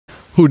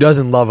Who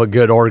doesn't love a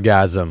good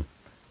orgasm?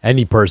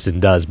 Any person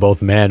does,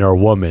 both man or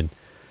woman.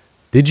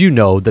 Did you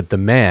know that the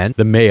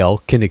male,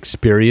 can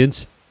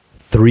experience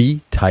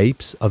 3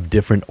 types of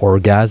different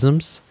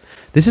orgasms?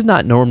 This is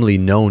not normally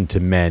known to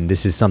men.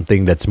 This is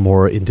something that's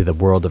more into the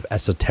world of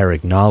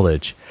esoteric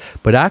knowledge.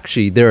 But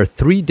actually, there are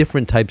 3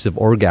 different types of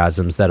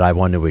orgasms that I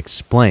want to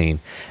explain.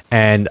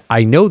 And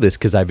I know this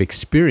because I've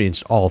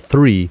experienced all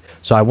 3.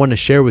 So I want to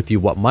share with you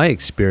what my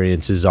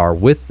experiences are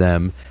with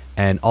them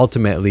and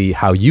ultimately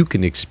how you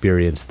can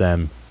experience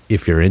them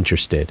if you're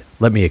interested.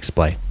 Let me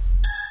explain.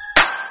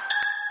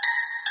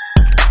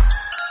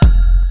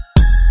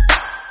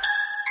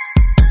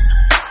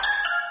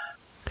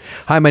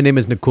 Hi, my name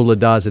is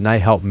Nakula and I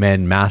help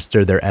men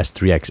master their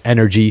S3X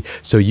energy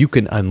so you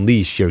can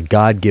unleash your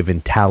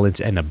God-given talents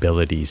and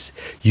abilities.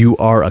 You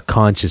are a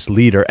conscious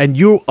leader and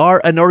you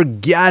are an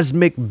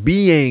orgasmic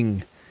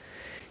being.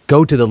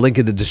 Go to the link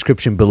in the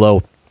description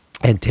below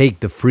and take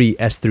the free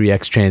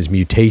S3X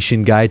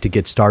transmutation guide to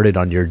get started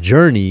on your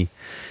journey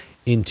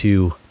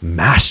into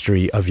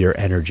mastery of your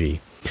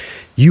energy.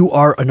 You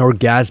are an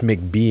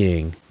orgasmic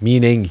being,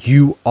 meaning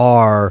you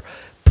are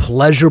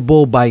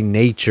pleasurable by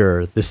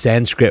nature. The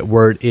Sanskrit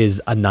word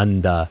is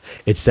ananda.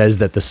 It says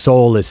that the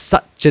soul is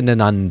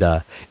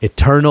satchidananda,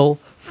 eternal,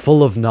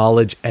 full of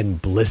knowledge,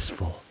 and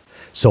blissful.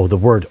 So the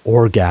word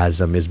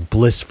orgasm is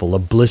blissful, a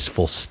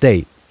blissful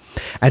state.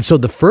 And so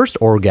the first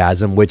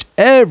orgasm, which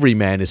every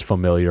man is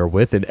familiar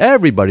with and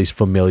everybody's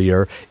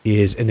familiar,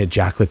 is an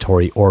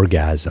ejaculatory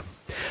orgasm.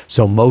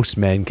 So most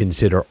men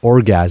consider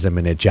orgasm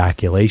and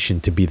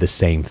ejaculation to be the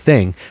same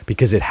thing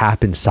because it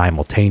happens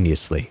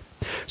simultaneously.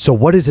 So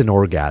what is an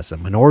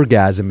orgasm? An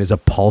orgasm is a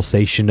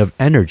pulsation of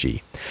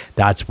energy.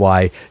 That's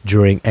why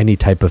during any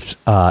type of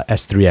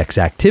S3X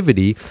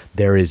activity,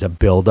 there is a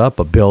buildup,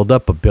 a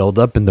buildup, a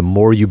buildup. And the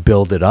more you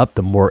build it up,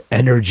 the more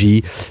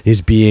energy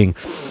is being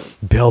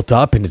built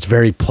up. And it's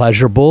very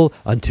pleasurable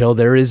until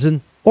there is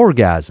an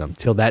orgasm,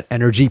 till that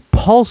energy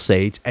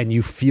pulsates and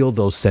you feel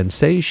those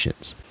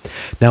sensations.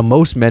 Now,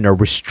 most men are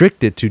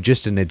restricted to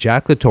just an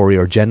ejaculatory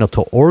or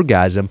genital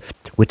orgasm,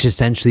 which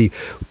essentially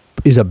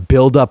is a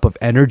buildup of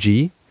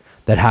energy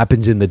that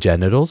happens in the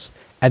genitals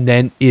and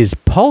then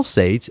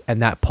pulsates,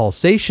 and that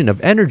pulsation of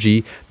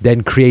energy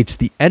then creates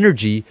the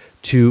energy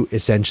to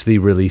essentially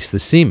release the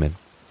semen.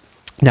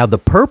 Now, the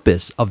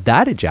purpose of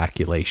that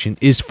ejaculation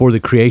is for the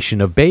creation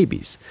of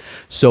babies.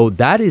 So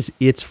that is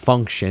its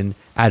function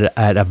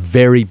at a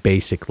very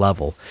basic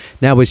level.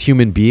 Now, as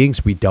human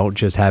beings, we don't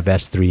just have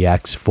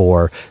S3X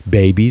for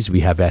babies. We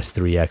have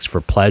S3X for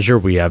pleasure.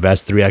 We have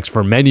S3X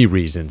for many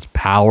reasons: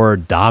 power,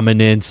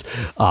 dominance,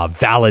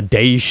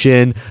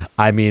 validation.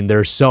 I mean,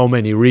 there's so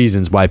many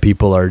reasons why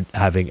people are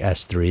having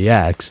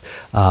S3X,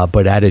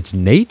 but at its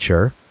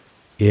nature,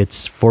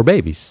 it's for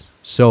babies.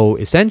 So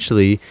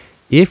essentially,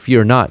 if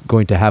you're not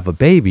going to have a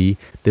baby,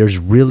 there's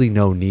really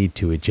no need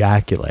to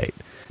ejaculate.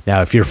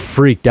 Now, if you're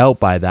freaked out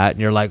by that and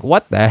you're like,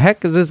 what the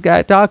heck is this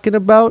guy talking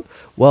about?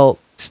 Well,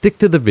 stick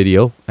to the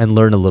video and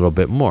learn a little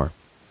bit more.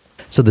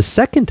 So the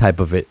second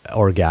type of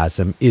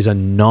orgasm is a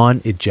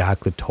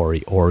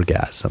non-ejaculatory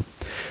orgasm.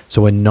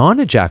 So a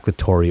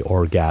non-ejaculatory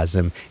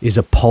orgasm is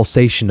a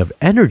pulsation of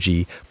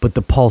energy, but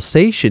the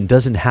pulsation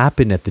doesn't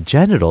happen at the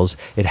genitals.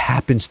 It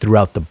happens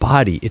throughout the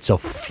body. It's a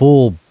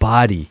full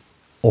body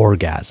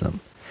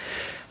orgasm.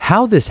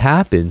 How this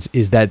happens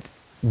is that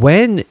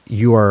when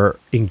you are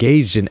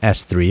engaged in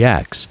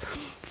S3X,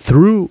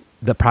 through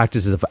the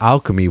practices of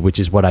alchemy, which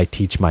is what I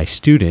teach my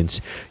students,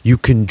 you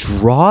can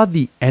draw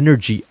the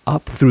energy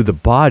up through the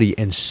body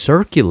and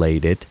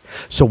circulate it.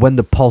 So when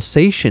the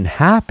pulsation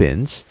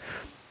happens,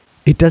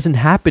 it doesn't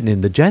happen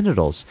in the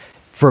genitals.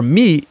 For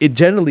me, it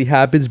generally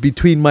happens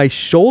between my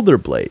shoulder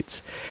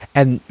blades.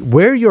 And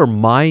where your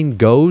mind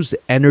goes,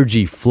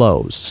 energy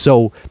flows.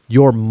 So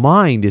your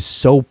mind is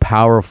so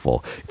powerful.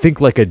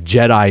 Think like a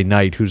Jedi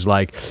Knight who's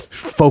like,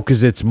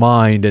 focus its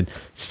mind and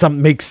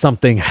makes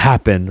something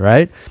happen,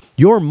 right?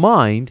 Your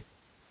mind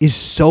is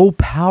so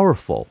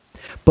powerful.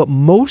 But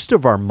most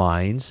of our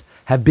minds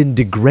have been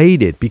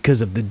degraded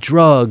because of the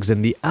drugs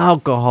and the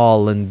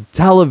alcohol and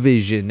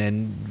television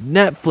and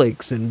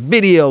Netflix and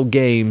video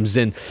games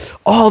and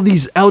all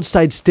these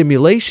outside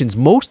stimulations.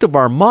 Most of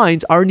our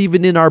minds aren't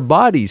even in our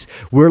bodies.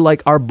 We're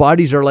like, our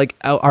bodies are like,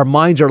 our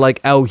minds are like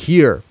out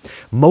here.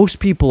 Most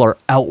people are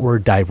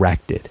outward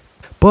directed.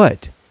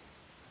 But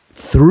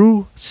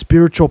through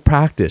spiritual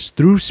practice,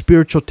 through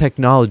spiritual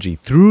technology,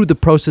 through the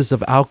process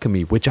of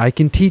alchemy, which I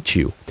can teach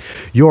you,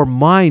 your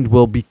mind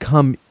will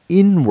become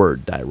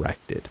inward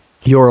directed.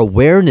 Your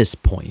awareness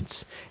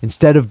points,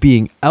 instead of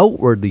being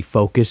outwardly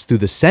focused through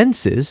the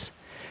senses,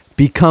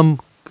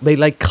 they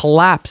like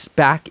collapse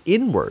back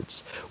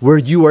inwards, where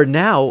you are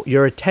now,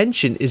 your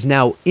attention is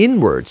now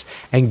inwards.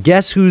 And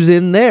guess who's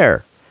in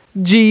there?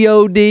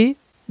 G-O-D,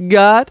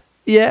 God.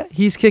 Yeah,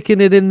 he's kicking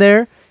it in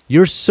there.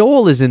 Your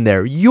soul is in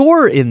there.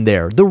 You're in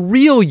there, the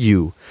real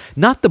you,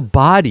 not the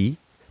body,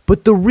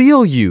 but the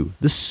real you,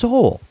 the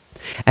soul.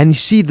 And you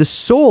see, the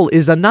soul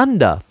is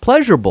ananda,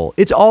 pleasurable.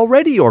 It's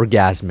already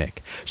orgasmic.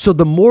 So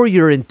the more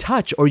you're in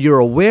touch or you're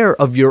aware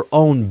of your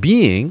own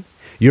being,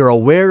 you're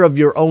aware of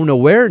your own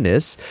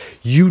awareness,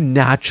 you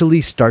naturally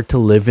start to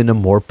live in a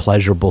more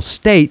pleasurable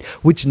state,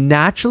 which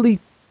naturally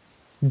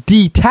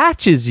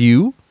detaches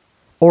you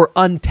or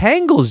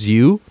untangles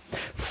you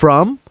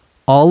from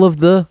all of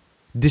the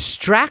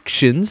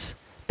distractions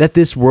that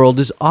this world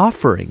is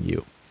offering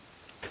you.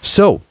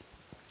 So,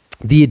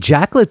 the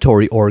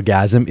ejaculatory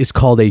orgasm is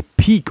called a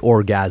peak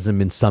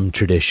orgasm in some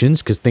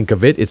traditions, because think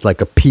of it, it's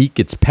like a peak,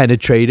 it's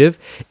penetrative,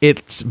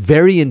 it's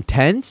very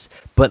intense,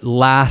 but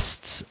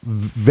lasts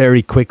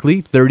very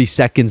quickly, 30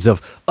 seconds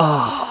of,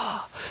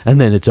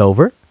 and then it's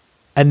over.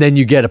 And then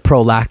you get a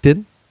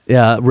prolactin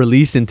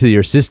release into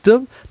your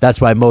system. That's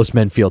why most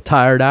men feel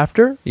tired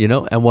after,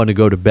 and want to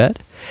go to bed.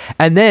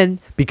 And then,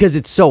 because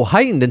it's so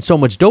heightened and so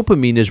much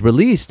dopamine is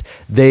released,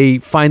 they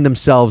find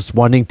themselves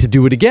wanting to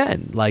do it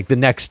again, like the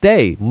next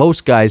day.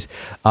 Most guys,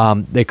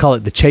 they call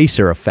it the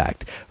chaser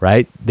effect,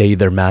 right? They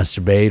either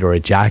masturbate or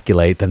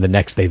ejaculate, then the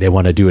next day they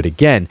want to do it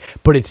again,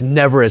 but it's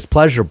never as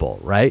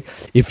pleasurable, right?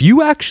 If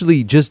you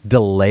actually just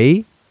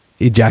delay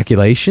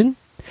ejaculation,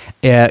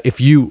 if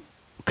you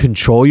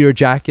control your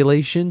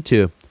ejaculation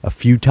to a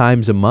few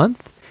times a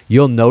month,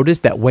 you'll notice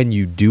that when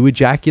you do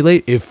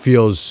ejaculate, it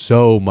feels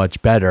so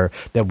much better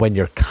than when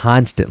you're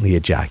constantly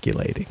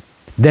ejaculating.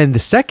 Then the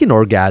second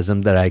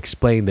orgasm that I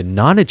explained, the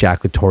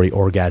non-ejaculatory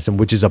orgasm,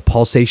 which is a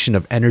pulsation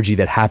of energy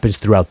that happens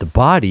throughout the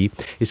body,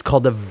 is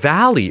called a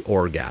valley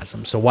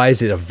orgasm. So why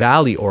is it a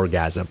valley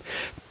orgasm?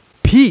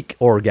 Peak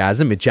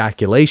orgasm,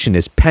 ejaculation,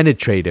 is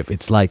penetrative.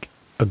 It's like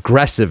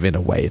aggressive in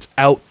a way. It's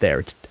out there.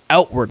 It's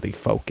outwardly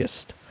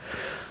focused.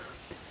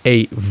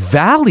 A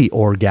valley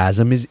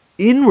orgasm is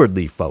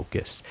inwardly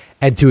focused.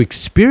 And to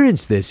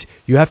experience this,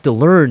 you have to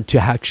learn to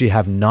actually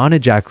have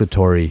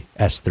non-ejaculatory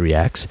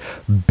S3X,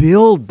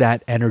 build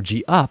that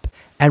energy up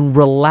and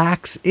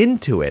relax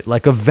into it,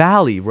 like a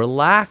valley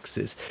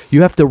relaxes.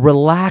 You have to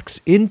relax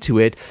into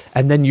it,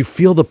 and then you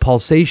feel the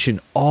pulsation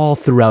all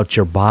throughout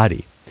your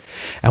body.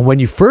 And when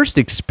you first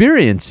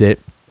experience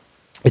it,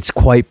 it's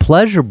quite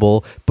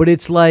pleasurable, but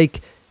it's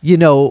like,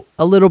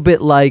 a little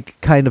bit like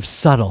kind of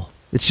subtle.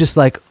 It's just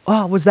like,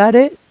 oh, was that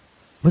it?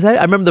 Was that it?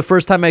 I remember the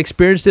first time I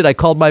experienced it, I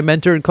called my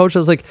mentor and coach. I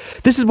was like,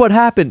 this is what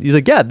happened. He's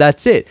like, yeah,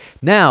 that's it.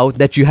 Now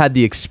that you had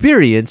the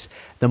experience,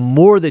 the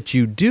more that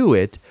you do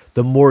it,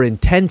 the more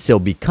intense it'll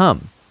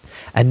become.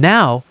 And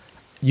now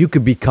you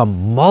could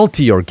become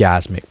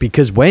multi-orgasmic,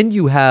 because when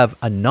you have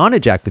a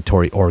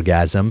non-ejaculatory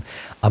orgasm,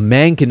 a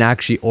man can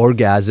actually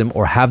orgasm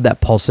or have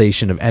that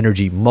pulsation of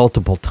energy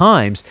multiple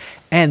times.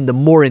 And the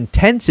more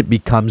intense it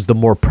becomes, the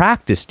more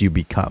practiced you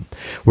become,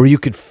 where you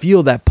could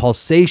feel that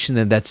pulsation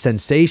and that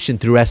sensation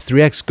through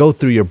S3X go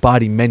through your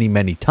body many,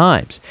 many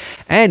times.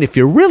 And if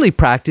you're really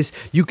practiced,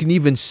 you can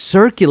even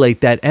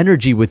circulate that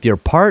energy with your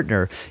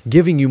partner,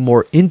 giving you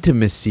more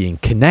intimacy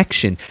and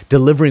connection,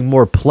 delivering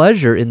more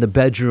pleasure in the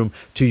bedroom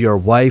to your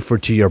wife or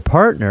to your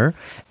partner,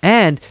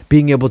 and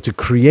being able to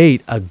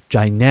create a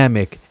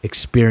dynamic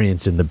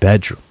experience in the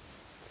bedroom.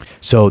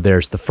 So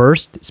there's the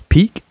first is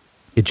peak,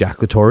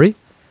 ejaculatory.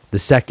 The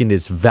second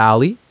is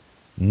valley,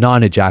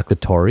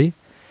 non-ejaculatory.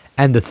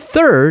 And the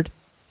third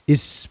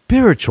is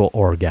spiritual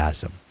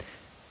orgasm.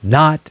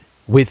 Not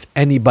with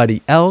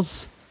anybody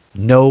else,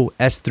 no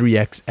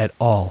S3X at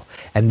all.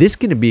 And this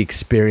can be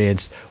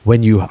experienced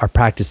when you are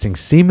practicing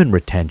semen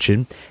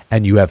retention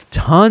and you have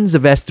tons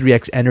of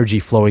S3X energy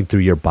flowing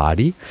through your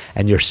body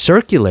and you're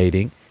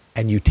circulating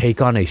and you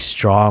take on a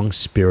strong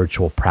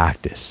spiritual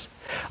practice.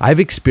 I've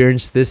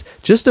experienced this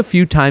just a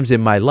few times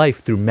in my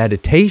life through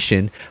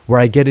meditation, where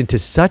I get into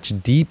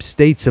such deep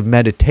states of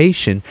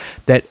meditation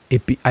that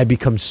I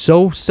become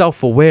so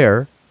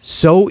self-aware,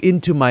 so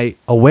into my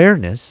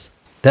awareness,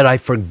 that I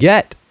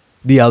forget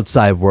the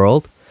outside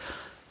world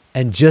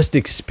and just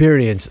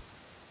experience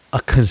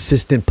a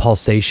consistent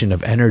pulsation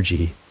of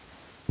energy,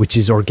 which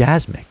is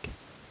orgasmic.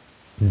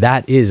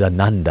 That is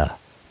ananda.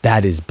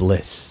 That is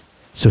bliss.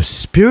 So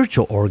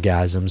spiritual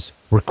orgasms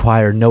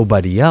require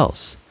nobody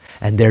else.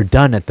 And they're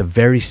done at the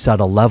very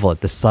subtle level,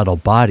 at the subtle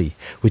body,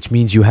 which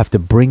means you have to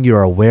bring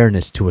your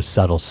awareness to a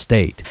subtle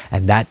state.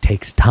 And that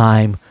takes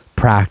time,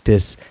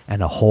 practice,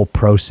 and a whole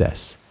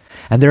process.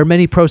 And there are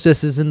many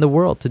processes in the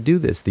world to do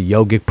this. The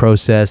yogic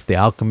process, the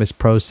alchemist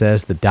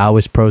process, the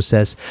Taoist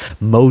process.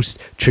 Most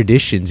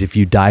traditions, if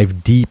you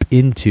dive deep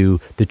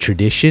into the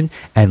tradition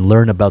and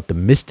learn about the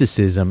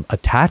mysticism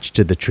attached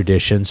to the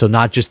tradition, so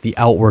not just the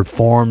outward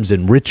forms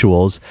and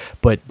rituals,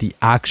 but the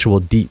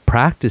actual deep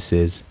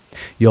practices,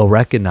 you'll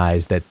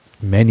recognize that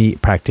many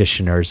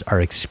practitioners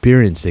are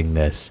experiencing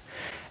this.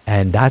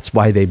 And that's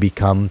why they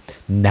become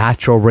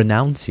natural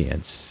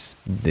renunciants.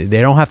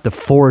 They don't have to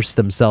force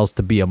themselves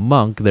to be a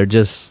monk. They're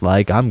just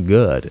like, I'm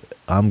good.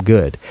 I'm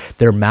good.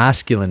 Their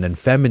masculine and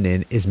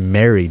feminine is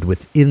married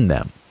within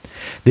them.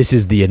 This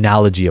is the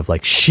analogy of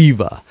like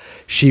Shiva.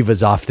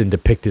 Shiva's often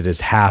depicted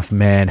as half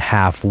man,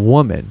 half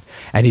woman.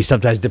 And he's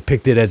sometimes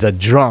depicted as a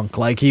drunk.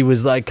 Like he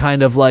was like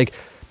kind of like,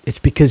 it's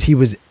because he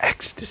was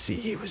ecstasy.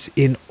 He was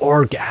in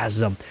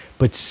orgasm,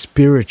 but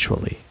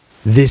spiritually.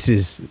 This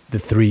is the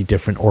 3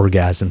 different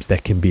orgasms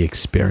that can be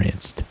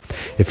experienced.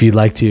 If you'd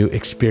like to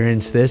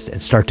experience this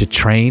and start to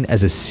train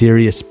as a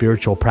serious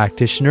spiritual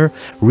practitioner,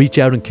 reach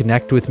out and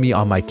connect with me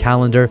on my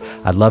calendar.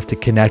 I'd love to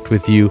connect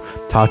with you,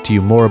 talk to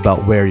you more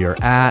about where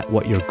you're at,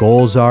 what your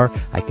goals are.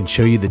 I can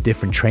show you the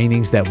different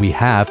trainings that we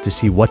have to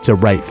see what's a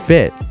right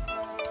fit,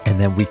 and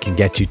then we can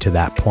get you to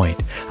that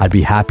point. I'd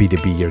be happy to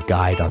be your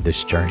guide on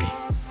this journey.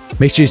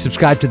 Make sure you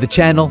subscribe to the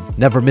channel,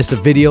 never miss a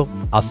video.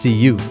 I'll see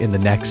you in the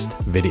next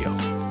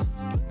video.